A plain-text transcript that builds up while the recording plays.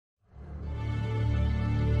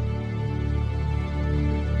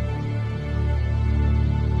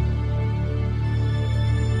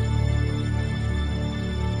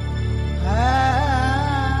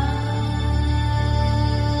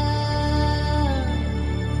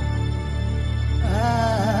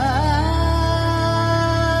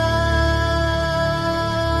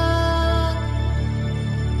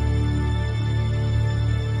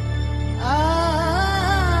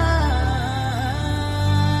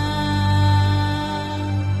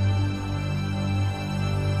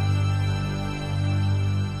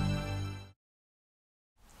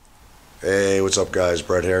Hey, what's up guys?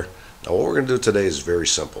 Brett here. Now what we're going to do today is very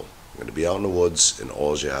simple. I'm going to be out in the woods and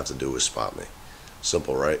all you have to do is spot me.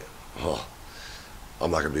 Simple, right? Oh, I'm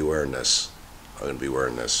not going to be wearing this. I'm going to be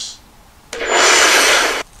wearing this.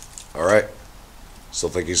 Alright, still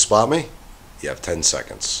think you spot me? You have 10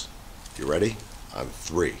 seconds. You ready? On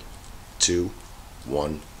 3, 2,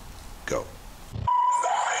 1, go.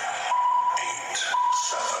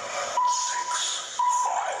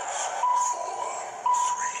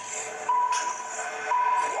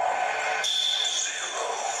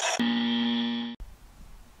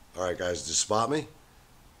 Alright guys, did you spot me?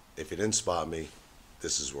 If you didn't spot me,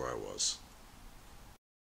 this is where I was.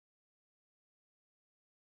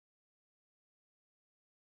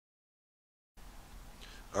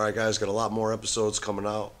 Alright guys, got a lot more episodes coming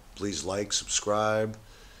out. Please like, subscribe,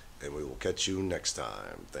 and we will catch you next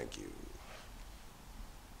time. Thank you.